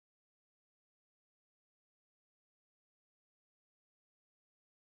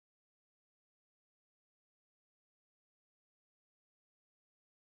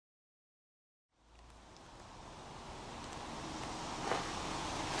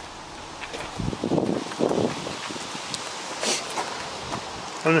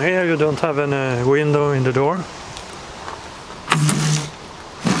And here you don't have any window in the door.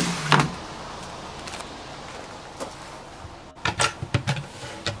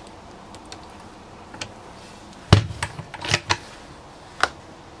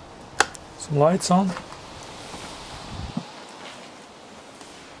 Some lights on.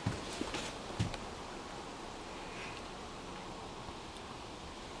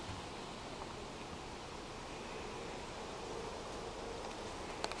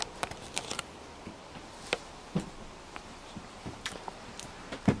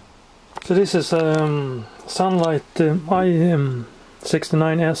 So this is Sunlight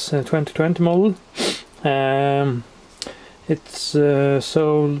I69S 2020 model. It's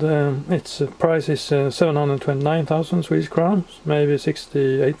sold. Its price is 729,000 Swedish crowns, maybe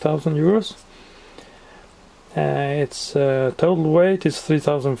 68,000 euros. Its total weight is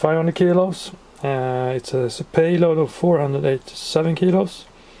 3,500 kilos. It has a payload of 487 kilos.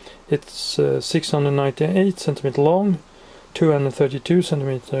 It's 698 centimeter long, 232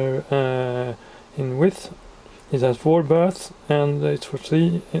 centimeter in width. It has 4 berths and it's for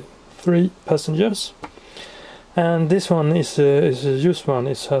three passengers. And this one is a used one.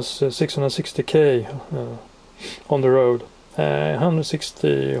 It has 660k on the road,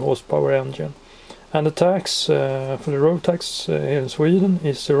 160 horsepower engine, and the tax for the road tax here in Sweden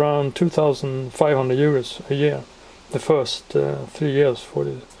is around 2,500 euros a year. The first 3 years for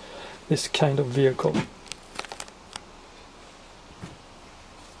this kind of vehicle.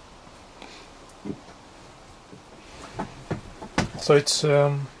 So it's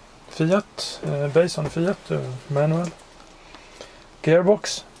Fiat, based on Fiat manual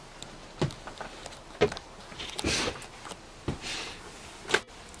gearbox.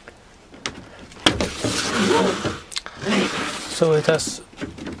 So it has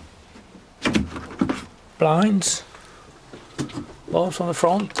blinds both on the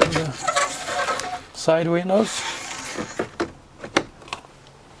front and the side windows.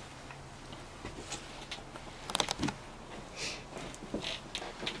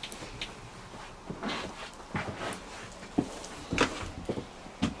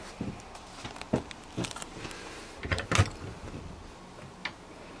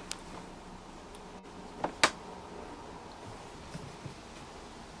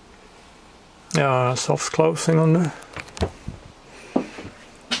 Yeah, soft closing on there.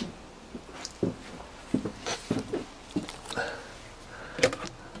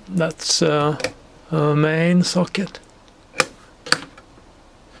 That's a main socket.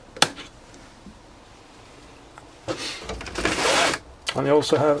 And you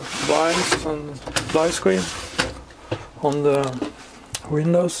also have blinds and fly screen on the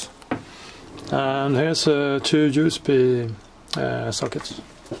windows. And here's 2 USB sockets.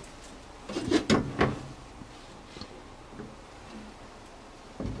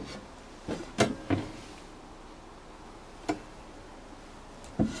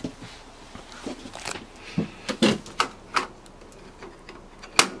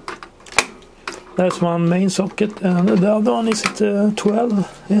 There's one main socket and the other one is at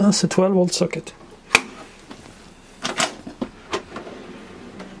 12. Yeah, it's a 12 volt socket.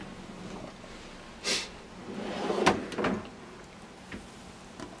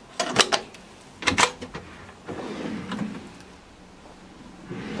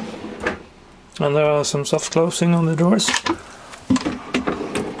 And there are some soft closing on the doors.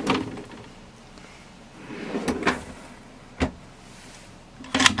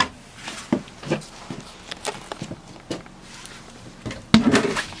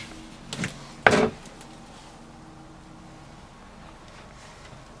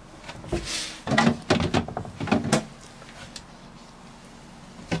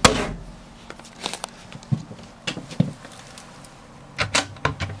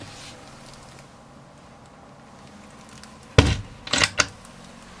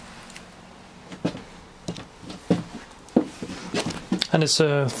 And it's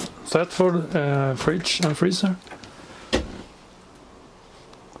a Thetford fridge and freezer.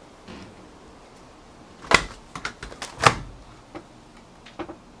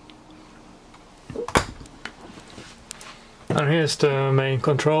 And here's the main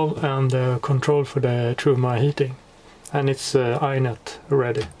control and the control for the Truma heating. And it's iNet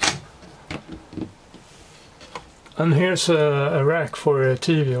ready. And here's a rack for a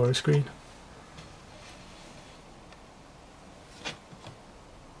TV or a screen.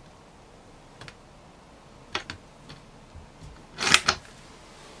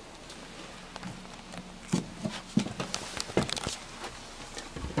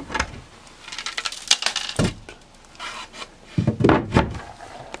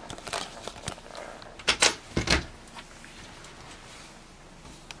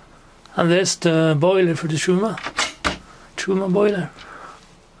 And there's the boiler for the Truma boiler.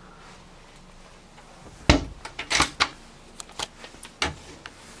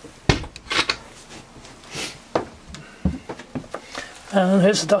 And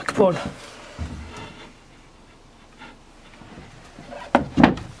here's the duck board.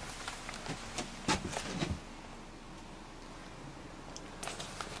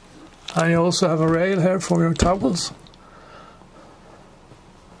 And you also have a rail here for your towels.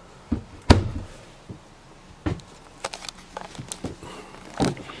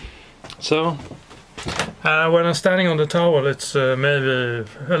 So, when I'm standing on the towel, it's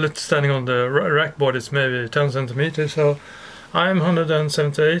standing on the rack board, it's maybe 10 centimeters. So I'm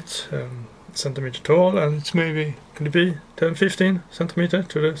 178 centimeter tall, and it's maybe, could it be 10-15 centimeter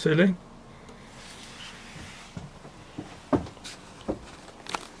to the ceiling.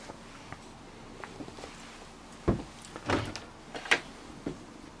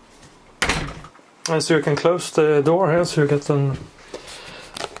 And so you can close the door here, so you get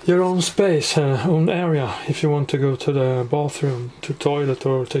your own space, own area, if you want to go to the bathroom, to toilet,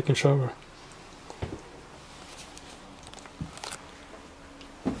 or take a shower.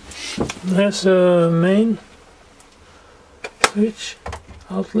 There's a main switch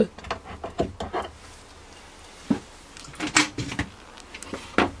outlet.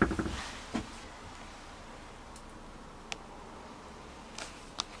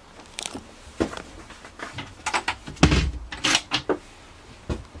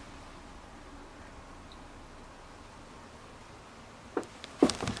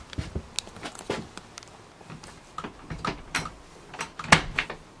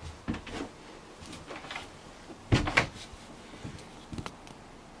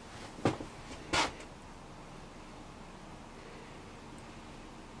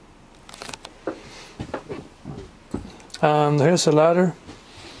 And here's a ladder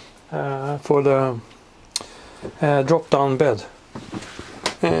for the drop-down bed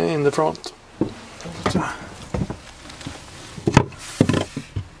in the front.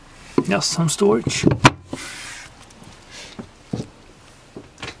 Yes, some storage.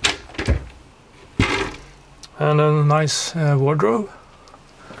 And a nice wardrobe.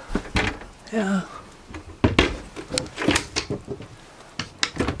 Yeah.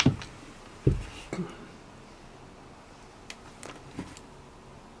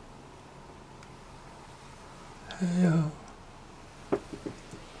 Yeah.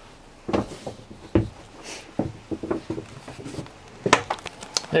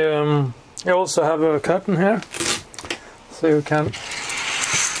 You also have a curtain here, so you can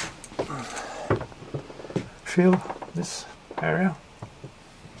feel this area.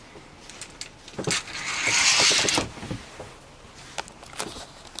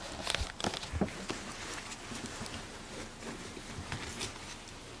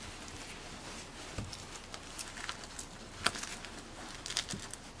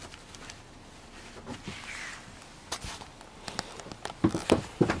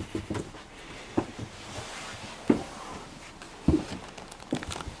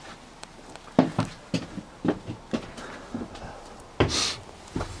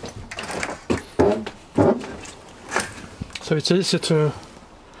 So it's easy to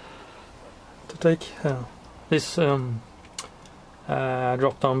take this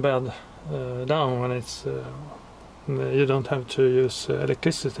drop-down bed down when it's you don't have to use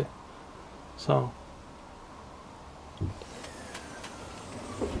electricity. So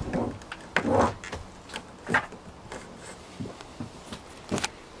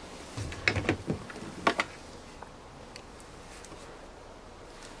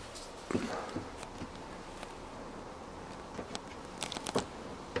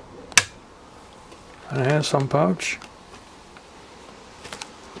and here's some pouch.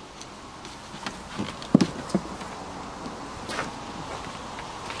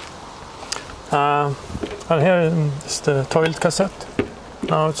 And here is the toilet cassette.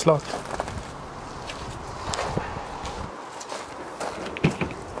 Now it's locked.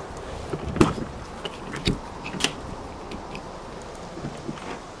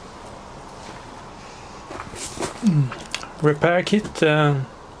 Repair kit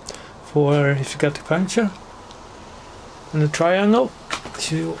for if you got a puncture, and a triangle if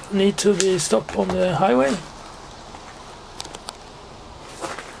you need to be stopped on the highway,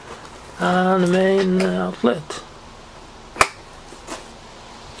 and the main outlet.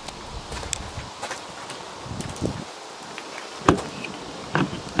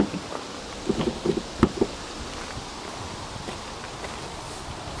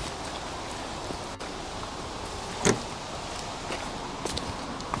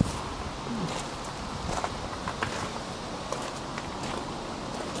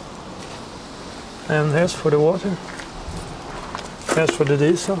 And here's for the water. Here's for the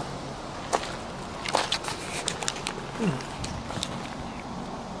diesel.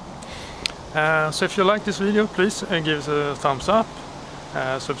 So if you like this video, please give us a thumbs up,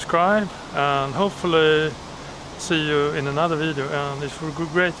 subscribe, and hopefully see you in another video. And it would be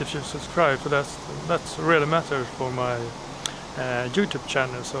great if you subscribe, so that's really matters for my YouTube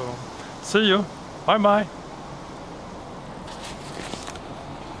channel. So see you, bye bye.